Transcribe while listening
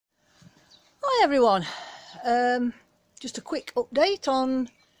Hi everyone, just a quick update on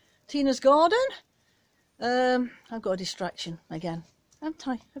Tina's garden. I've got a distraction again, haven't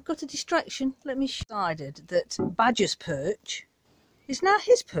I? I've got a distraction. Let me decided that Badger's perch is now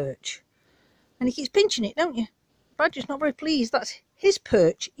his perch, and he keeps pinching it, don't you? Badger's not very pleased. That's his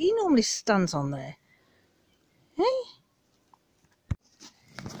perch. He normally stands on there. Hey,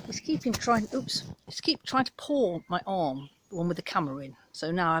 he's keeping trying. Oops, he's keep trying to paw my arm, the one with the camera in. So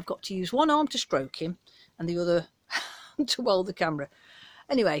now I've got to use one arm to stroke him and the other to hold the camera.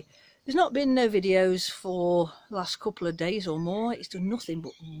 Anyway, there's not been no videos for the last couple of days or more. It's done nothing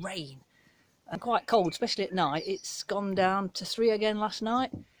but rain and quite cold, especially at night. It's gone down to 3 again last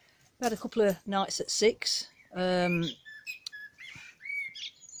night. We had a couple of nights at 6 and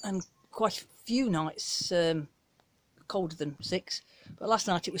quite a few nights colder than 6, but last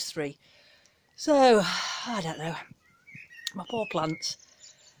night it was 3. So I don't know, my poor plants.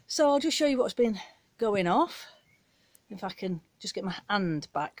 So I'll just show you what's been going off. If I can just get my hand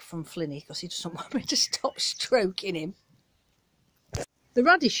back from Flinny, because he doesn't want me to stop stroking him. The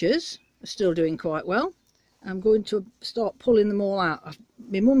radishes are still doing quite well. I'm going to start pulling them all out.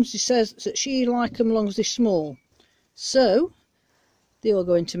 My mum says that she likes them as long as they're small, so they all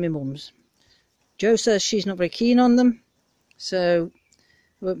go into my mum's. Jo says she's not very keen on them, so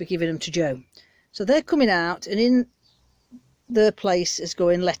I won't be giving them to Jo. So they're coming out, and in the place is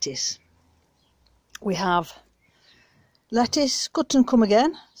going lettuce. We have lettuce cut and come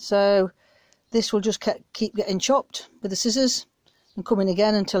again, so this will just keep getting chopped with the scissors and coming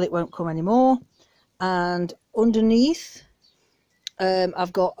again until it won't come anymore. And underneath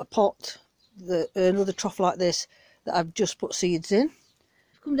I've got a pot, another trough like this, that I've just put seeds in.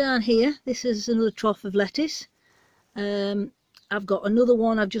 Come down here, this is another trough of lettuce. I've got another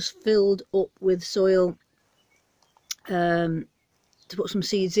one I've just filled up with soil to put some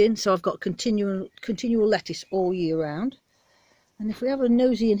seeds in, so I've got continual lettuce all year round. And if we have a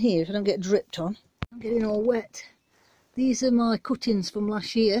nosy in here, if I don't get dripped on, I'm getting all wet. These are my cuttings from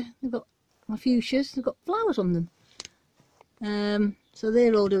last year. They've got my fuchsias, they've got flowers on them, so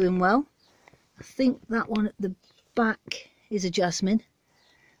they're all doing well. I think that one at the back is a jasmine.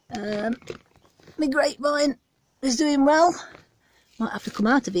 My grapevine is doing well. Might have to come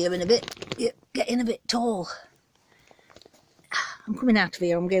out of here in a bit. Yep, getting a bit tall. I'm coming out of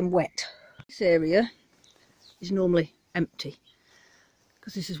here, I'm getting wet. This area is normally empty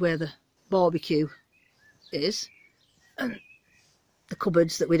because this is where the barbecue is, and the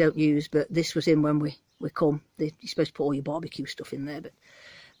cupboards that we don't use, but this was in when we come. You're supposed to put all your barbecue stuff in there, but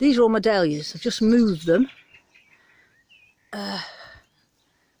these are all my dahlias. I've just moved them. And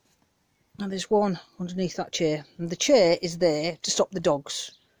there's one underneath that chair, and the chair is there to stop the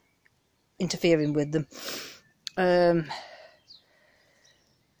dogs interfering with them.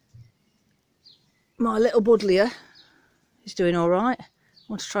 My little buddleia is doing all right. I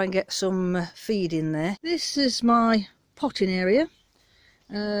want to try and get some feed in there. This is my potting area,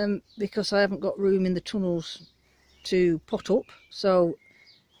 because I haven't got room in the tunnels to pot up. So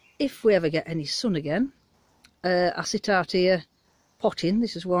if we ever get any sun again, I sit out here potting.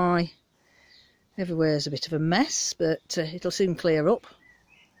 This is why everywhere's a bit of a mess, but it'll soon clear up.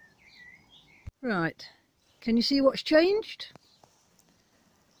 Right, can you see what's changed?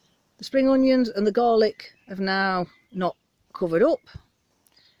 The spring onions and the garlic have now not covered up.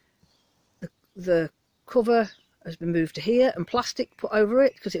 The cover has been moved to here and plastic put over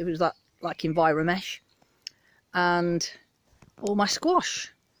it because it was that like Enviromesh. And all my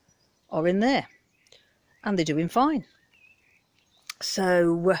squash are in there and they're doing fine.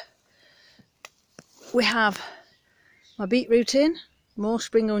 So we have my beetroot in, more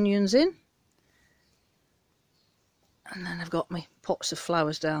spring onions in, and then I've got my pots of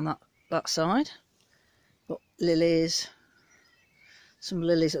flowers down that side. Got lilies, some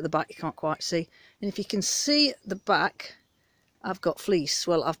lilies at the back you can't quite see, and if you can see at the back I've got fleece.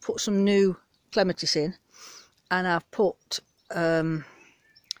 Well, I've put some new clematis in, and I've put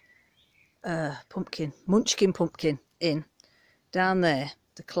munchkin pumpkin in down there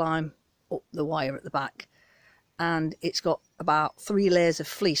to climb up the wire at the back, and it's got about 3 layers of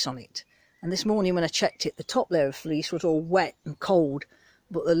fleece on it. And this morning when I checked it, the top layer of fleece was all wet and cold,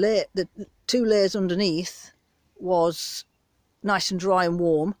 but the 2 layers underneath was nice and dry and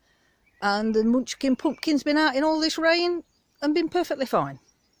warm, and the munchkin pumpkin's been out in all this rain and been perfectly fine.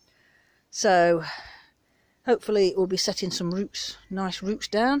 So hopefully it will be setting some roots, nice roots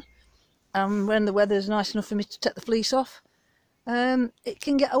down, and when the weather's nice enough for me to take the fleece off, it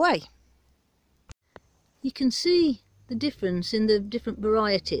can get away. You can see the difference in the different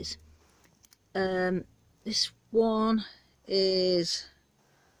varieties. This one is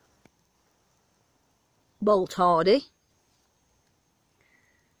bolt hardy.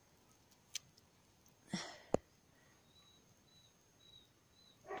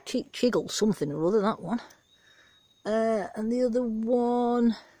 Chiggle something or other, that one. And the other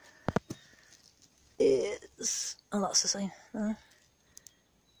one is, oh, that's the same.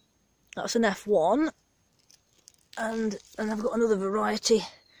 That's an F1, and I've got another variety,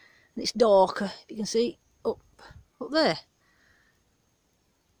 and it's darker, if you can see, up there.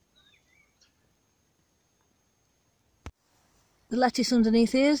 The lettuce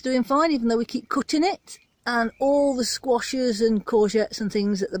underneath here is doing fine, even though we keep cutting it, and all the squashes and courgettes and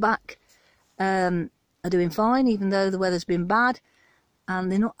things at the back are doing fine, even though the weather's been bad, and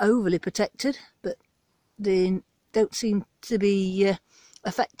they're not overly protected, but they don't seem to be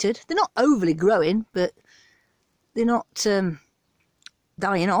affected. They're not overly growing, but they're not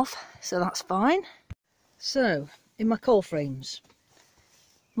dying off, so that's fine. So in my coal frames,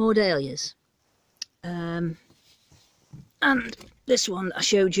 more dahlias, and this one I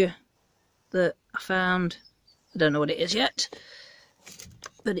showed you that I found, I don't know what it is yet,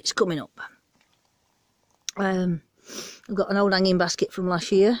 but it's coming up. I've got an old hanging basket from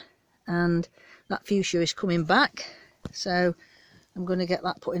last year, and that fuchsia is coming back, so I'm going to get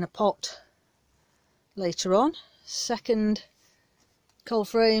that put in a pot later on. Second coal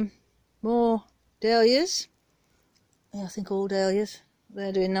frame, more dahlias. Yeah, I think all dahlias.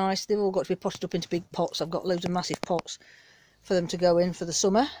 They're doing nice. They've all got to be potted up into big pots. I've got loads of massive pots for them to go in for the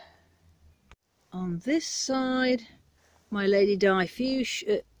summer. On this side, my Lady Di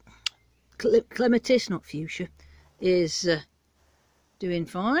fuchsia, clematis, not fuchsia, is doing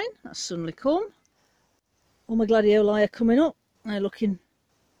fine. That's suddenly come. All my gladioli are coming up. They're looking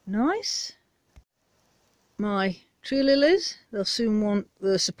nice. My tree lilies, they'll soon want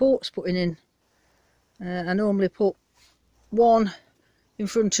the supports putting in. I normally put one in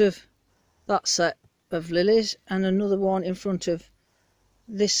front of that set of lilies and another one in front of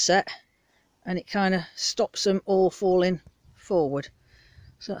this set, and it kind of stops them all falling forward.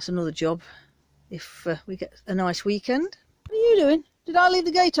 So that's another job if we get a nice weekend. What are you doing? Did I leave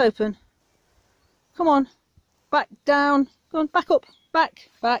the gate open? Come on, back down. Go on, back up, back.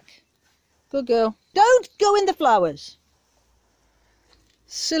 Good girl. Don't go in the flowers.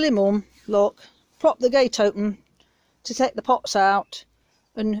 Silly mum, look, prop the gate open to take the pots out,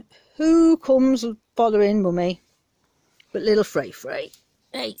 and who comes bothering mummy but little Frey.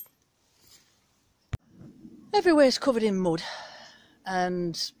 Hey. Everywhere's covered in mud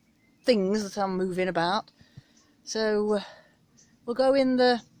and things that I'm moving about, so we'll go in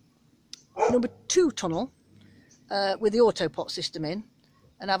the number 2 tunnel with the Autopot system in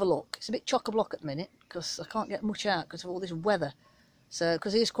and have a look. It's a bit chock-a-block at the minute because I can't get much out because of all this weather. So,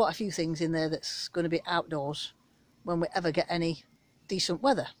 because there's quite a few things in there that's going to be outdoors when we ever get any decent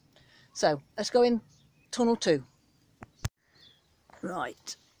weather. So, let's go in tunnel 2.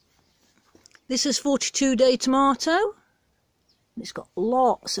 Right. This is 42-day tomato. It's got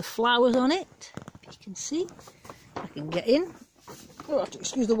lots of flowers on it. If you can see, I can get in. Oh, I have to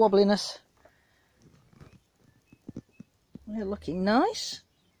excuse the wobbliness. They're looking nice.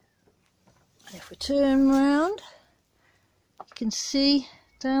 And if we turn round, you can see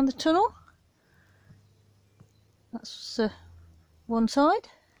down the tunnel. That's one side.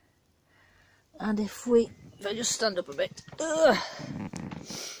 And if I just stand up a bit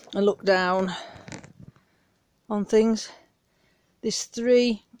and look down on things, there's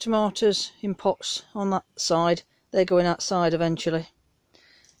 3 tomatoes in pots on that side. They're going outside eventually.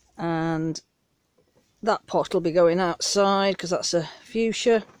 And that pot will be going outside because that's a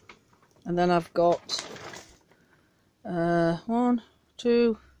fuchsia. And then I've got 1,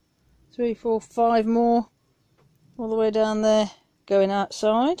 2, 3, 4, 5 more all the way down there going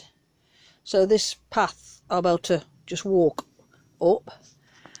outside. So this path I'll be able to just walk up.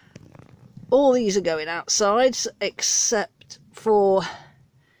 All these are going outside except for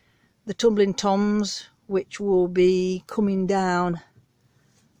the tumbling toms, which will be coming down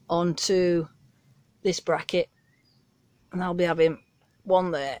onto this bracket, and I'll be having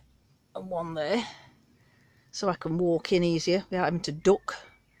one there and one there so I can walk in easier without having to duck.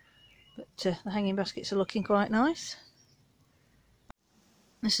 But the hanging baskets are looking quite nice.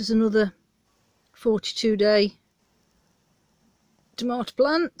 This is another 42-day tomato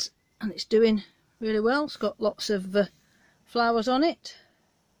plant, and it's doing really well. It's got lots of flowers on it,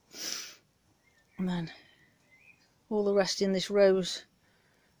 and then all the rest in this row's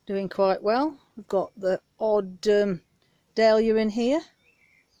doing quite well. We've got the odd dahlia in here.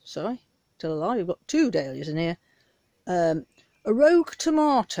 Sorry, tell a lie, we've got 2 dahlias in here. A rogue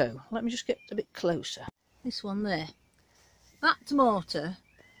tomato. Let me just get a bit closer. This one there. That tomato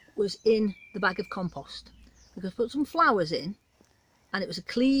was in the bag of compost, because I put some flowers in and it was a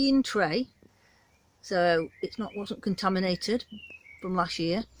clean tray, so it wasn't contaminated from last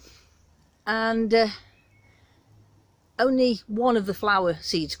year, and only one of the flower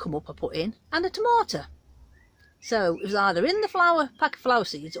seeds come up I put in, and a tomato. So it was either in the pack of flower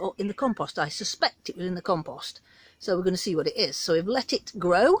seeds or in the compost. I suspect it was in the compost, so we're going to see what it is. So we've let it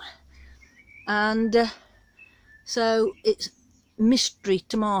grow, and so it's mystery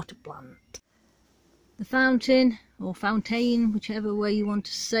tomato plant. The fountain, or fontaine, whichever way you want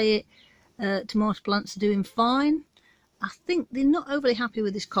to say it, tomato plants are doing fine. I think they're not overly happy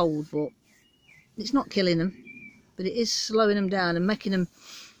with this cold, but it's not killing them, but it is slowing them down and making them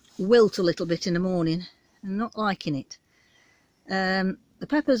wilt a little bit in the morning. I'm not liking it. The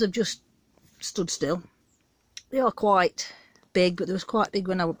peppers have just stood still. They are quite big, but they was quite big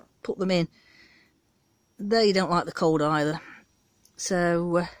when I put them in. They don't like the cold either,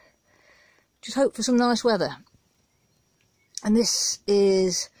 so just hope for some nice weather. And this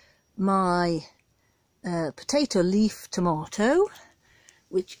is my potato leaf tomato,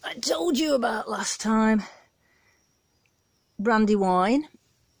 which I told you about last time. Brandywine.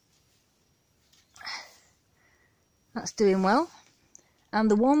 That's doing well. And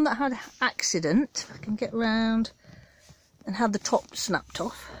the one that had accident, I can get round, and had the top snapped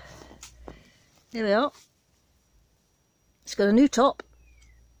off. Here we are. It's got a new top,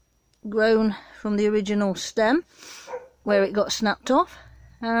 grown from the original stem where it got snapped off,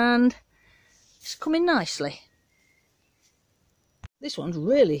 and it's coming nicely. This one's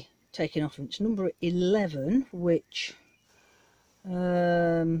really taking off. It's number 11, which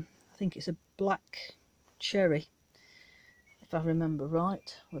I think it's a black cherry, if I remember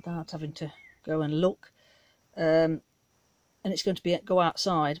right, without having to go and look. And it's going to go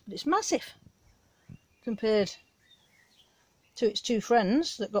outside, but it's massive compared to its two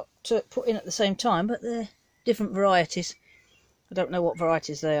friends that got put in at the same time, but they're different varieties. I don't know what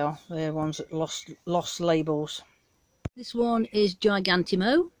varieties they are. They're ones that lost labels. This one is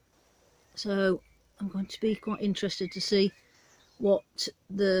Gigantimo, so I'm going to be quite interested to see what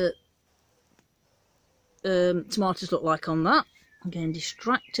the tomatoes look like on that. Again,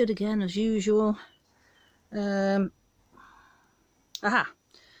 distracted again as usual.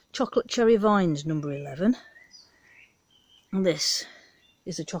 Chocolate cherry vines, number 11. And this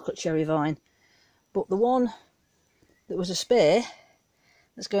is a chocolate cherry vine, but the one that was a spare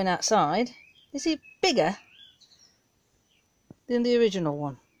that's going outside, is it bigger than the original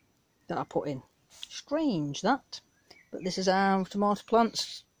one that I put in? Strange that, but this is how tomato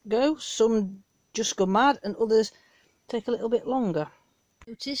plants go. Some just go mad and others take a little bit longer.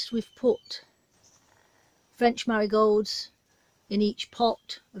 Notice we've put French marigolds in each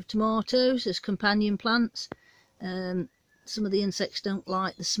pot of tomatoes as companion plants. Some of the insects don't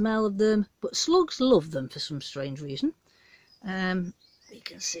like the smell of them, but slugs love them for some strange reason. You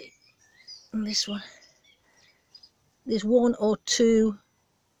can see on this one, there's 1 or 2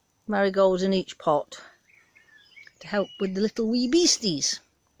 marigolds in each pot to help with the little wee beasties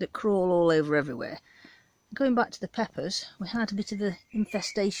that crawl all over everywhere. Going back to the peppers, we had a bit of an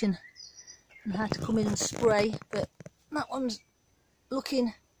infestation and had to come in and spray, but that one's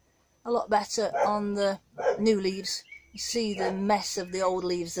looking a lot better on the new leaves. You see the mess of the old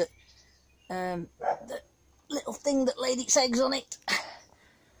leaves, that the little thing that laid its eggs on it,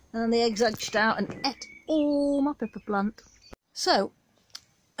 and then the eggs hatched out and ate all my pepper plant. So,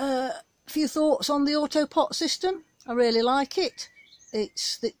 a few thoughts on the Autopot system. I really like it.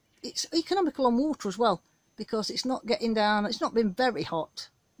 It's economical on water as well, because it's not getting down. It's not been very hot,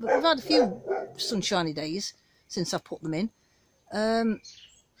 but we've had a few sunshiny days since I put them in.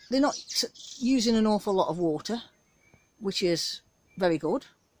 They're not using an awful lot of water, which is very good.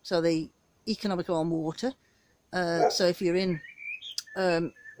 So they're economical on water. So if you're in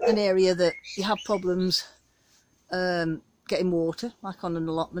an area that you have problems getting water, like on an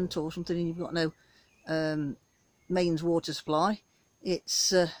allotment or something, and you've got no mains water supply,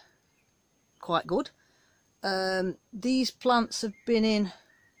 it's quite good. These plants have been in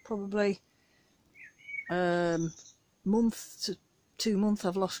probably month to 2 months.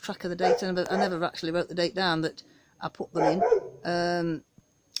 I've lost track of the date, and I never actually wrote the date down that I put them in.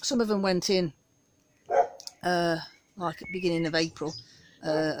 Some of them went in like at the beginning of April.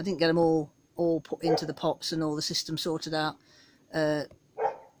 I didn't get them all put into the pots and all the system sorted out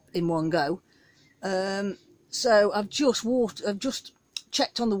in one go. So I've just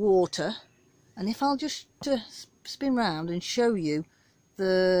checked on the water, and if I'll just spin round and show you,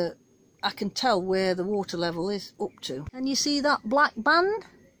 I can tell where the water level is up to. And you see that black band?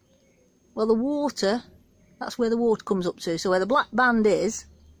 Well, the water, that's where the water comes up to. So where the black band is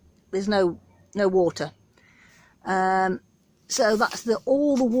there's no water. So that's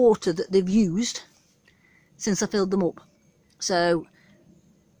all the water that they've used since I filled them up. So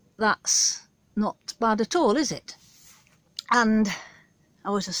that's not bad at all, is it? And I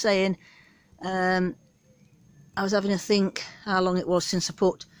was just saying, I was having a think how long it was since I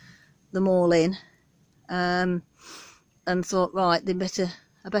put them all in, and thought, right, I better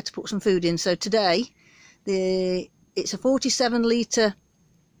put some food in. So today, it's a 47 litre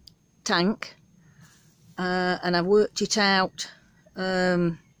tank, and I've worked it out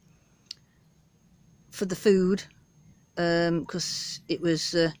for the food, because it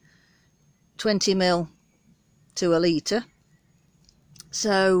was 20 ml to a litre.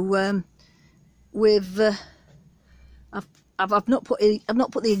 So I've not put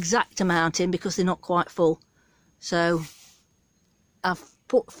the exact amount in because they're not quite full. So I've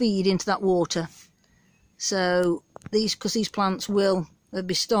put feed into that water. So because these plants they'll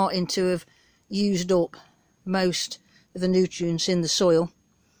be starting to have used up most of the nutrients in the soil.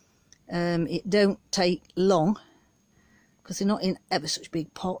 It don't take long because they're not in ever such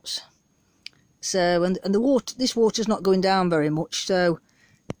big pots. So and the water, this water's not going down very much. So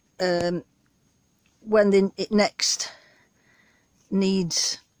when it next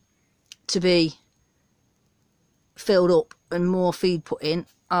needs to be filled up and more feed put in,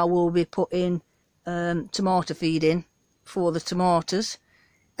 I will be putting tomato feed in for the tomatoes.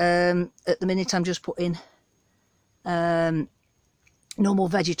 At the minute I'm just putting normal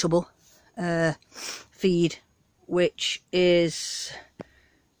vegetable feed, which is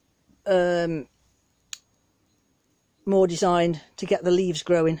more designed to get the leaves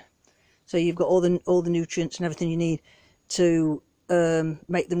growing. So you've got all the nutrients and everything you need to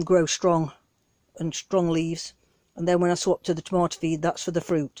make them grow strong and strong leaves. And then when I swap to the tomato feed, that's for the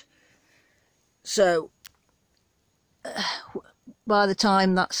fruit. So by the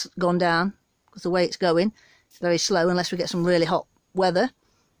time that's gone down, because the way it's going, it's very slow unless we get some really hot weather,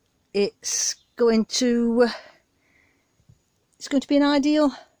 it's going to be an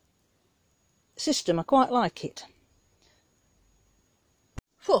ideal system. I quite like it.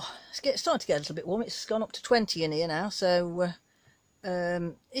 It's starting to get a little bit warm. It's gone up to 20 in here now, so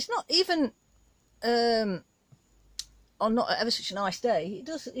it's not even on not ever such a nice day.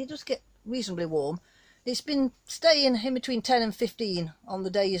 It does get reasonably warm. It's been staying in between 10 and 15 on the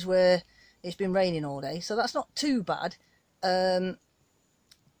days where it's been raining all day, so that's not too bad for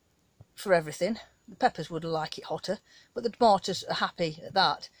everything. The peppers would like it hotter, but the tomatoes are happy at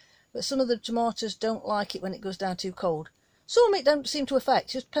that. But some of the tomatoes don't like it when it goes down too cold. Some it don't seem to affect,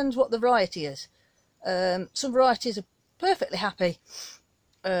 it just depends what the variety is. Some varieties are perfectly happy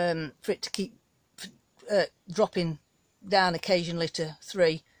for it to keep dropping down occasionally to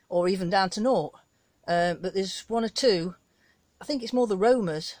 3 or even down to 0. But there's one or two, I think it's more the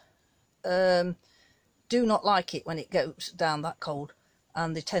Romas, do not like it when it goes down that cold,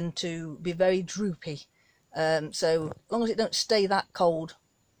 and they tend to be very droopy. So as long as it don't stay that cold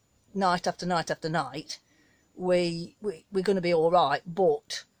night after night after night, we're going to be all right.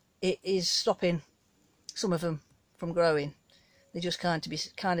 But it is stopping some of them from growing. They just kind of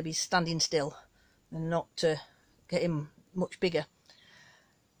be standing still and not getting much bigger.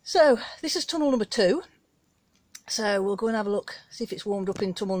 So this is tunnel number 2. So we'll go and have a look, see if it's warmed up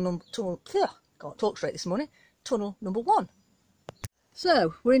in can't talk straight this morning. Tunnel number 1.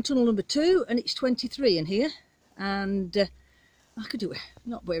 So we're in tunnel number 2, and it's 23 in here, and I could do it.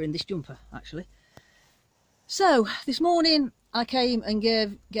 I'm not wearing this jumper actually. So this morning I came and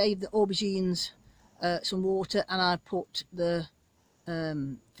gave the aubergines some water, and I put the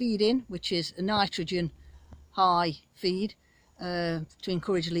feed in, which is a nitrogen high feed to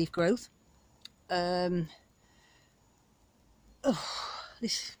encourage leaf growth. This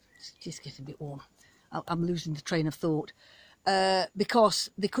is just getting a bit warm. I'm losing the train of thought, because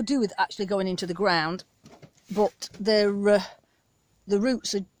they could do with actually going into the ground, but the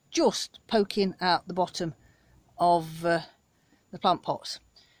roots are just poking out the bottom of the plant pots.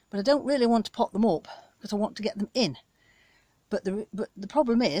 But I don't really want to pot them up because I want to get them in. But the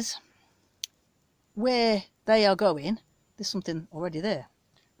problem is, where they are going, there's something already there.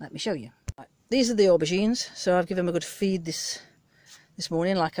 Let me show you. Right, these are the aubergines, so I've given them a good feed this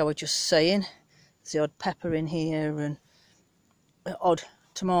morning, like I was just saying. There's the odd pepper in here, and an odd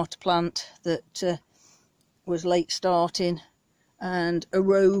tomato plant that was late starting, and a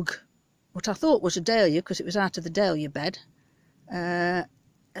rogue, what I thought was a dahlia because it was out of the dahlia bed,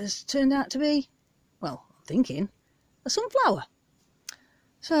 has turned out to be, well, I'm thinking, a sunflower.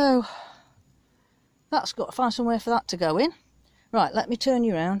 So that's got to find somewhere for that to go in. Right, let me turn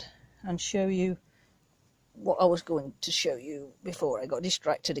you around and show you what I was going to show you before I got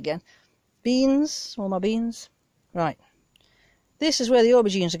distracted again. Beans, all my beans. Right, this is where the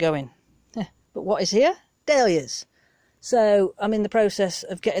aubergines are going. But what is here? Dahlias. So I'm in the process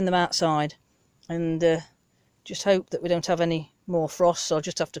of getting them outside, and just hope that we don't have any more frost. So I'll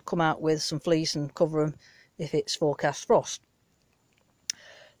just have to come out with some fleece and cover them if it's forecast frost.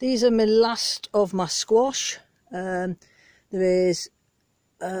 These are my last of my squash. There is,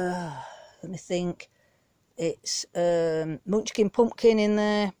 let me think, it's Munchkin Pumpkin in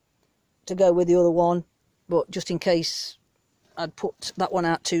there to go with the other one, but just in case I'd put that one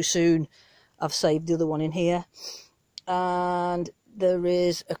out too soon, I've saved the other one in here. And there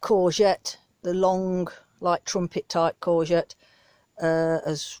is a courgette, the long, like trumpet type courgette,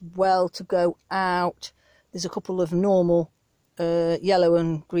 as well to go out. There's a couple of normal yellow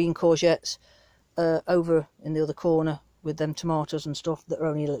and green courgettes over in the other corner with them tomatoes and stuff that are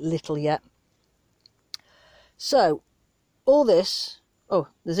only little yet. So all this, oh,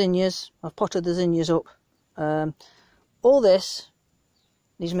 the zinnias, I've potted the zinnias up. All this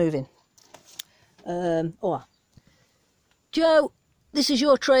needs moving. Joe, this is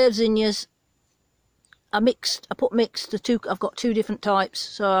your tray of zinnias. I put mixed the two. I've got two different types,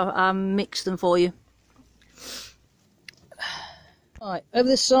 so I mixed them for you. Right, over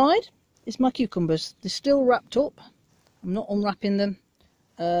this side is my cucumbers. They're still wrapped up. I'm not unwrapping them.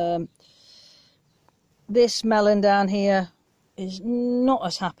 This melon down here is not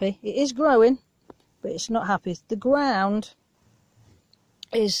as happy. It is growing, but it's not happy. The ground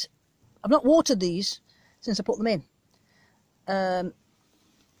is... I've not watered these since I put them in. The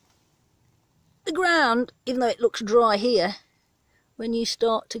ground, even though it looks dry here, when you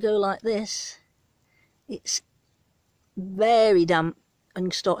start to go like this, it's very damp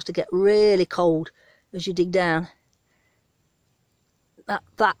and starts to get really cold as you dig down.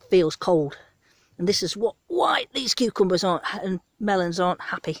 That feels cold, and this is why these cucumbers and melons aren't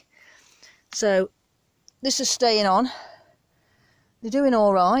happy. So this is staying on. They're doing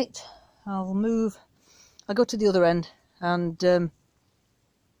all right. I'll go to the other end and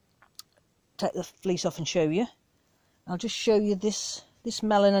take the fleece off and show you. I'll just show you this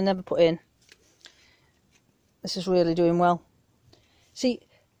melon I never put in. This is really doing well. See,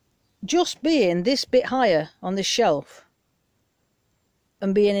 just being this bit higher on this shelf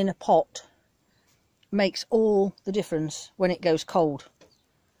and being in a pot makes all the difference when it goes cold.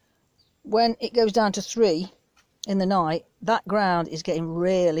 When it goes down to 3 in the night, that ground is getting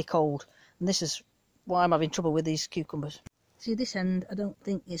really cold, and this is why I'm having trouble with these cucumbers. See, this end I don't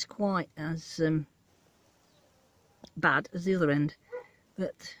think is quite as bad as the other end,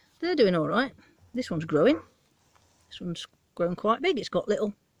 but they're doing all right. This one's growing. This one's grown quite big. It's got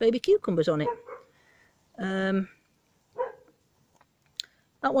little baby cucumbers on it. That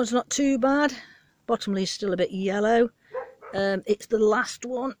one's not too bad. Bottom leaf's still a bit yellow. It's the last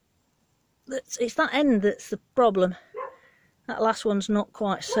one. It's that end that's the problem. That last one's not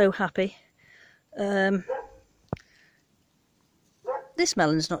quite so happy. This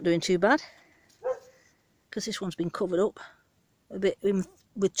melon's not doing too bad, because this one's been covered up a bit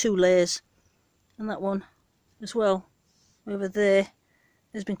with 2 layers, and that one as well over there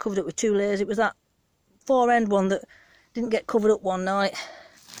has been covered up with 2 layers. It was that far end one that didn't get covered up one night.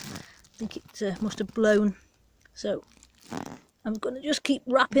 I think it must have blown, so I'm going to just keep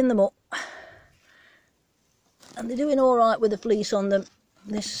wrapping them up, and they're doing all right with the fleece on them.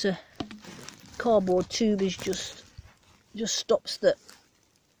 This cardboard tube is just stops the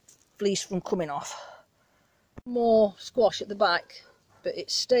fleece from coming off. More squash at the back, but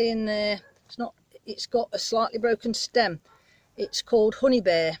it's staying there. It's got a slightly broken stem. It's called Honey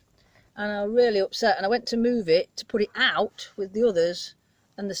Bear, and I'm really upset, and I went to move it to put it out with the others,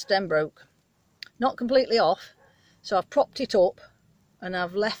 and the stem broke. Not completely off, so I've propped it up and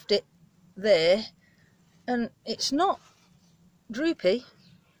I've left it there, and it's not droopy,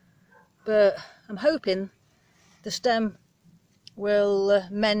 but I'm hoping the stem will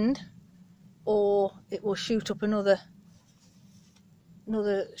mend, or it will shoot up another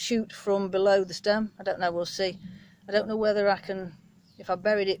shoot from below the stem. I don't know, we'll see. I don't know whether I can, if I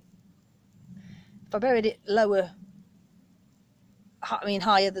buried it lower, I mean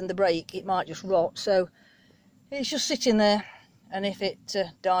higher than the break, it might just rot. So it's just sitting there, and if it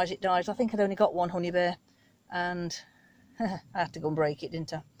dies, it dies. I think I'd only got one honey bear, and I had to go and break it,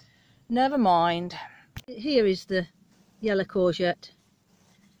 didn't I? Never mind. Here is the yellow courgette.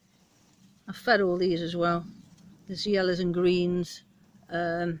 I've fed all these as well. There's yellows and greens.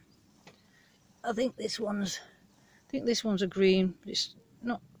 I think this one's a green, but it's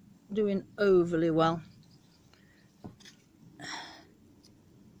not doing overly well.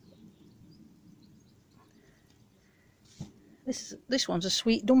 This one's a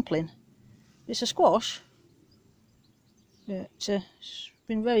sweet dumpling. It's a squash. It's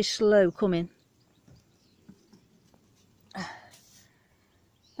been very slow coming.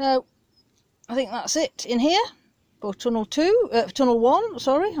 So I think that's it in here for tunnel 1.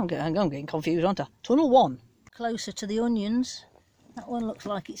 Sorry, I'm getting confused, aren't I? Tunnel 1. Closer to the onions. That one looks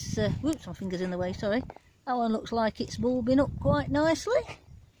like it's. Whoops, my finger's in the way. Sorry. That one looks like it's bulbing up quite nicely.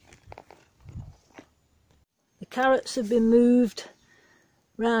 The carrots have been moved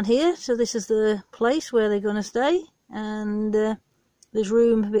round here, so this is the place where they're going to stay, and there's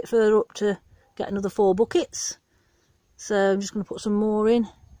room a bit further up to get another 4 buckets. So I'm just going to put some more in.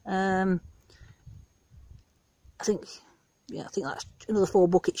 I think that's another 4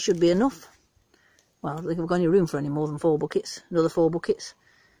 buckets should be enough. Well, I don't think I've got any room for any more than 4 buckets. Another 4 buckets.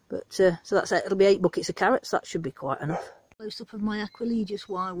 But so that's it. It'll be 8 buckets of carrots. That should be quite enough. Close up of my aqualegius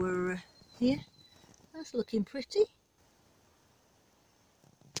while we're here. That's looking pretty.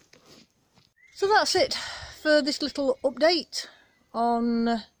 So that's it for this little update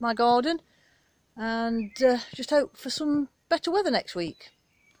on my garden, and just hope for some better weather next week,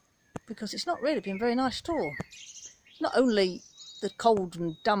 because it's not really been very nice at all. Not only the cold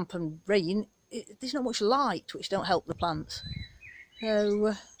and damp and rain, there's not much light, which don't help the plants.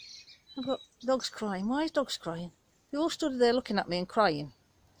 So I've got dogs crying. Why is dogs crying? They all stood there looking at me and crying.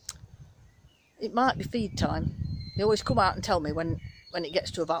 It might be feed time. They always come out and tell me when it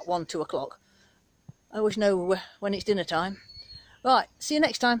gets to about 1, 2 o'clock. I always know when it's dinner time. Right, see you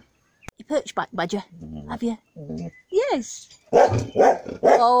next time. You perch back, badger, have you? Yes.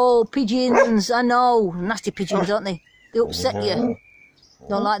 Oh, pigeons, I know. Nasty pigeons, aren't they? They upset you.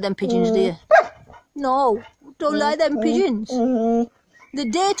 Don't like them pigeons, do you? No, don't like them pigeons. They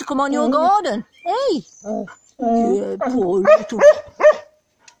dare to come on your garden. Hey. Yeah,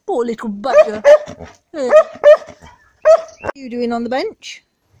 poor little badger. Hey. What are you doing on the bench?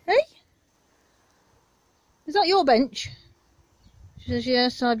 Hey? Is that your bench? She says,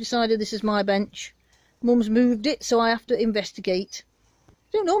 yes, I've decided this is my bench. Mum's moved it, so I have to investigate.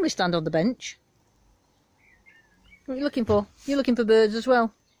 You don't normally stand on the bench. What are you looking for? You're looking for birds as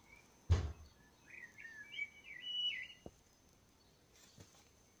well.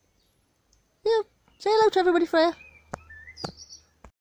 Yeah, say hello to everybody, Freya.